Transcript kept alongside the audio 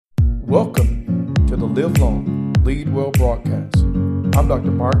Welcome to the Live Long, Lead Well broadcast. I'm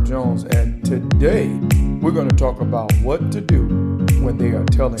Dr. Mark Jones, and today we're going to talk about what to do when they are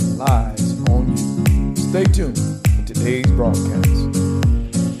telling lies on you. Stay tuned for today's broadcast.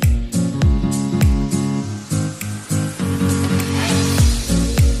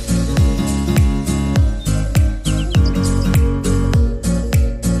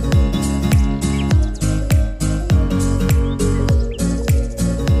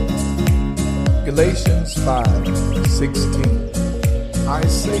 Galatians 5:16. I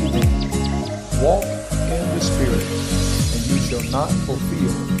say then, walk in the Spirit, and you shall not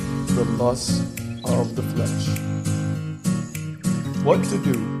fulfill the lusts of the flesh. What to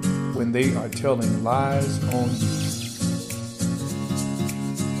do when they are telling lies on you.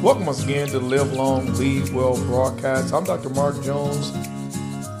 Welcome once again to the Live Long, Lead Well broadcast. I'm Dr. Mark Jones,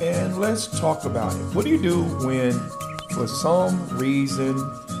 and let's talk about it. What do you do when, for some reason,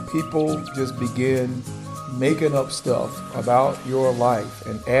 people just begin making up stuff about your life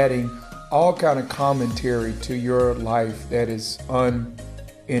and adding all kind of commentary to your life that is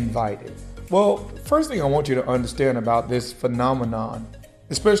uninvited? Well, first thing I want you to understand about this phenomenon,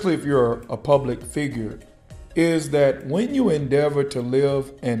 especially if you're a public figure, is that when you endeavor to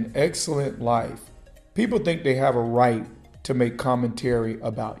live an excellent life, people think they have a right to make commentary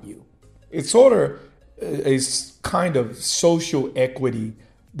about you. It's sort of a kind of social equity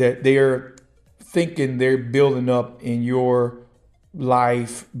that they're thinking they're building up in your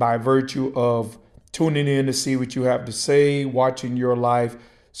life by virtue of tuning in to see what you have to say, watching your life.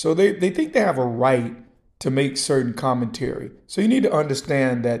 So they think they have a right to make certain commentary. So you need to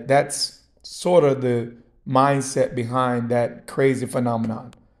understand that that's sort of the mindset behind that crazy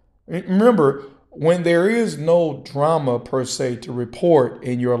phenomenon. Remember, when there is no drama per se to report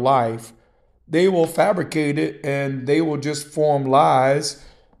in your life, they will fabricate it and they will just form lies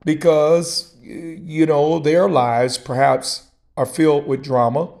because, their lives perhaps are filled with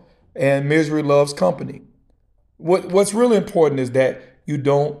drama, and misery loves company. What's really important is that you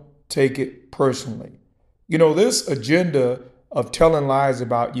don't take it personally. This agenda of telling lies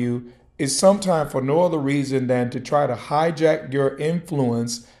about you is sometimes for no other reason than to try to hijack your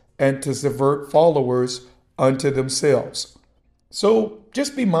influence and to subvert followers unto themselves. So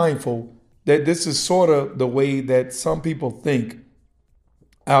just be mindful that this is sort of the way that some people think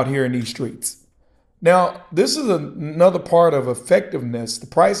out here in these streets. Now, this is another part of effectiveness. The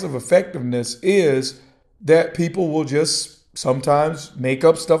price of effectiveness is that people will just sometimes make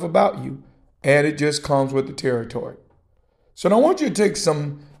up stuff about you, and it just comes with the territory. So now I want you to take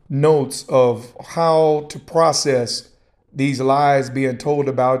some notes of how to process these lies being told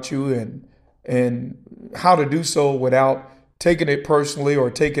about you and how to do so without taking it personally or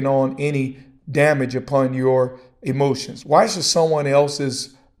taking on any damage upon your emotions. Why should someone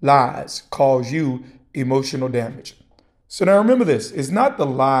else's lies cause you emotional damage? So now remember this, it's not the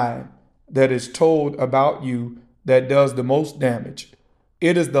lie that is told about you that does the most damage.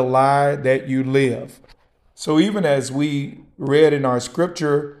 It is the lie that you live. So even as we read in our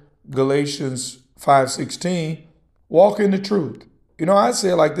scripture, Galatians 5:16, walk in the truth. I say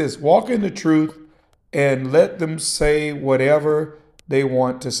it like this, walk in the truth and let them say whatever they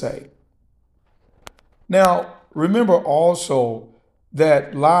want to say. Now, remember also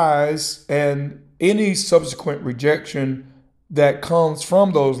that lies and any subsequent rejection that comes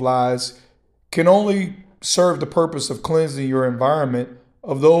from those lies can only serve the purpose of cleansing your environment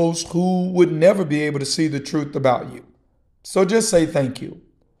of those who would never be able to see the truth about you. So just say thank you.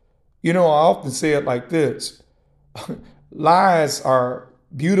 I often say it like this. Lies are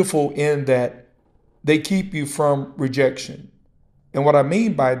beautiful in that they keep you from rejection. And what I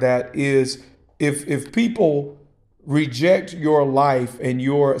mean by that is if people reject your life and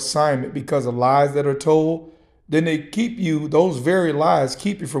your assignment because of lies that are told, then those very lies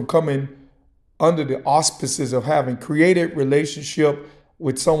keep you from coming under the auspices of having created relationship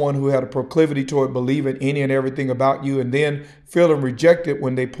with someone who had a proclivity toward believing any and everything about you and then feeling rejected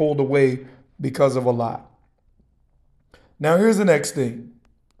when they pulled away because of a lie. Now, here's the next thing.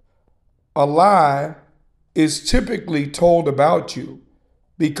 A lie is typically told about you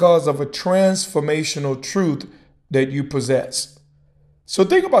because of a transformational truth that you possess. So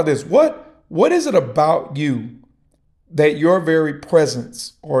think about this. What is it about you that your very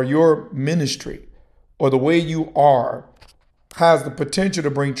presence or your ministry or the way you are has the potential to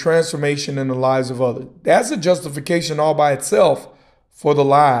bring transformation in the lives of others? That's a justification all by itself for the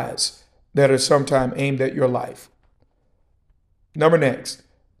lies that are sometimes aimed at your life. Next,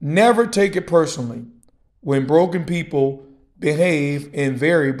 never take it personally when broken people behave in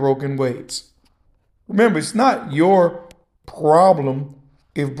very broken ways. Remember, it's not your problem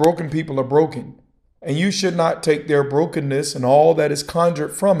if broken people are broken, and you should not take their brokenness and all that is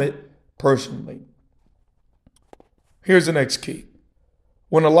conjured from it personally. Here's the next key.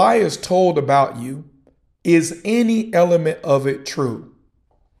 When a lie is told about you, is any element of it true?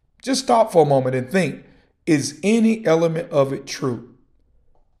 Just stop for a moment and think, is any element of it true?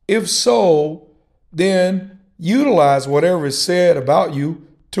 If so, then utilize whatever is said about you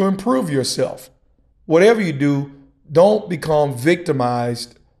to improve yourself. Whatever you do, don't become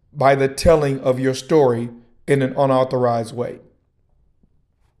victimized by the telling of your story in an unauthorized way.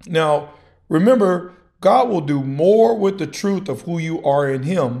 Now, remember, God will do more with the truth of who you are in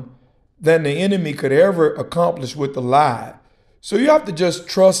Him than the enemy could ever accomplish with the lie. So you have to just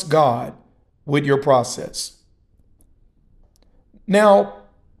trust God with your process. Now,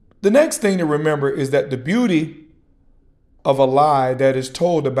 the next thing to remember is that the beauty of a lie that is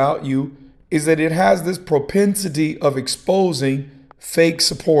told about you is that it has this propensity of exposing fake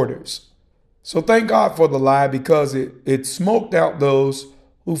supporters. So thank God for the lie, because it smoked out those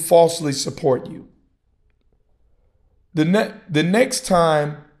who falsely support you. The next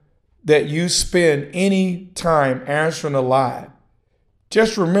time that you spend any time answering a lie,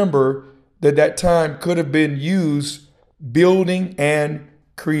 just remember that time could have been used building and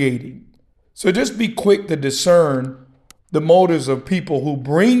creating. So just be quick to discern the motives of people who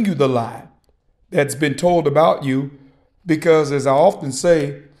bring you the lie that's been told about you, because as I often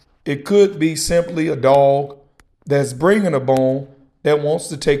say, it could be simply a dog that's bringing a bone that wants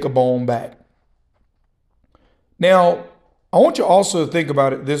to take a bone back. Now, I want you also to think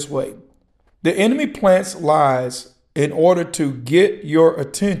about it this way. The enemy plants lies in order to get your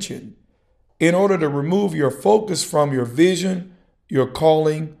attention, in order to remove your focus from your vision, your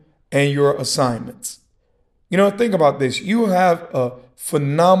calling, and your assignments. Think about this. You have a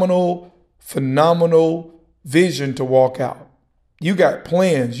phenomenal vision to walk out. You got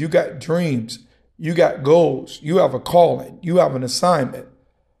plans, you got dreams, you got goals, you have a calling, you have an assignment.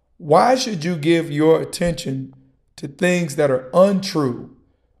 Why should you give your attention to things that are untrue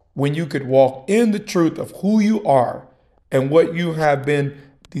when you could walk in the truth of who you are and what you have been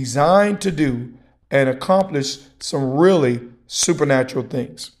designed to do and accomplish some really supernatural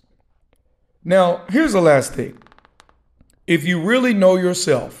things? Now, here's the last thing. If you really know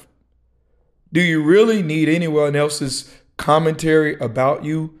yourself, do you really need anyone else's commentary about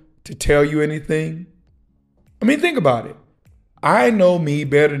you to tell you anything? Think about it. I know me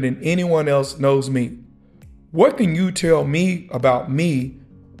better than anyone else knows me. What can you tell me about me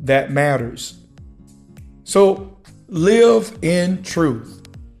that matters? So live in truth.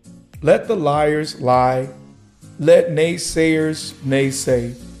 Let the liars lie. Let naysayers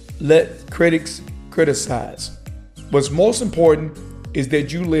naysay. Let critics criticize. What's most important is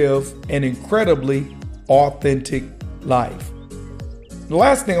that you live an incredibly authentic life. The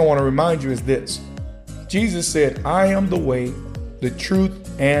last thing I want to remind you is this. Jesus said, I am the way, the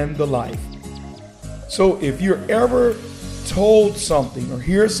truth, and the life. So if you're ever told something or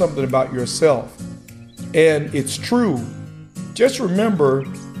hear something about yourself and it's true, just remember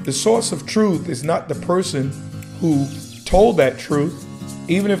the source of truth is not the person who told that truth,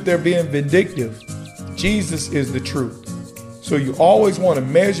 even if they're being vindictive. Jesus is the truth. So you always want to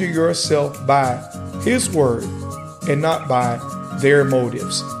measure yourself by His word and not by their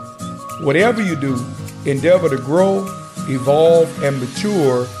motives. Whatever you do, endeavor to grow, evolve, and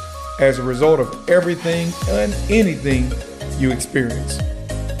mature as a result of everything and anything you experience.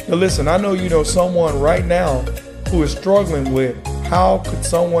 Now listen, I know you know someone right now who is struggling with how could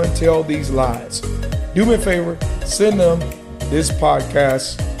someone tell these lies. Do me a favor, send them this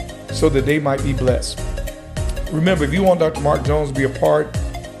podcast so that they might be blessed. Remember, if you want Dr. Mark Jones to be a part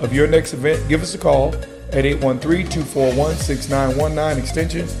of your next event, give us a call at 813-241-6919,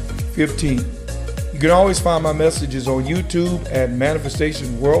 extension 15. You can always find my messages on YouTube at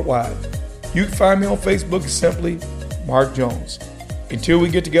Manifestation Worldwide. You can find me on Facebook simply Mark Jones. Until we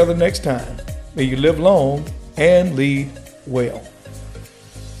get together next time, may you live long and lead well.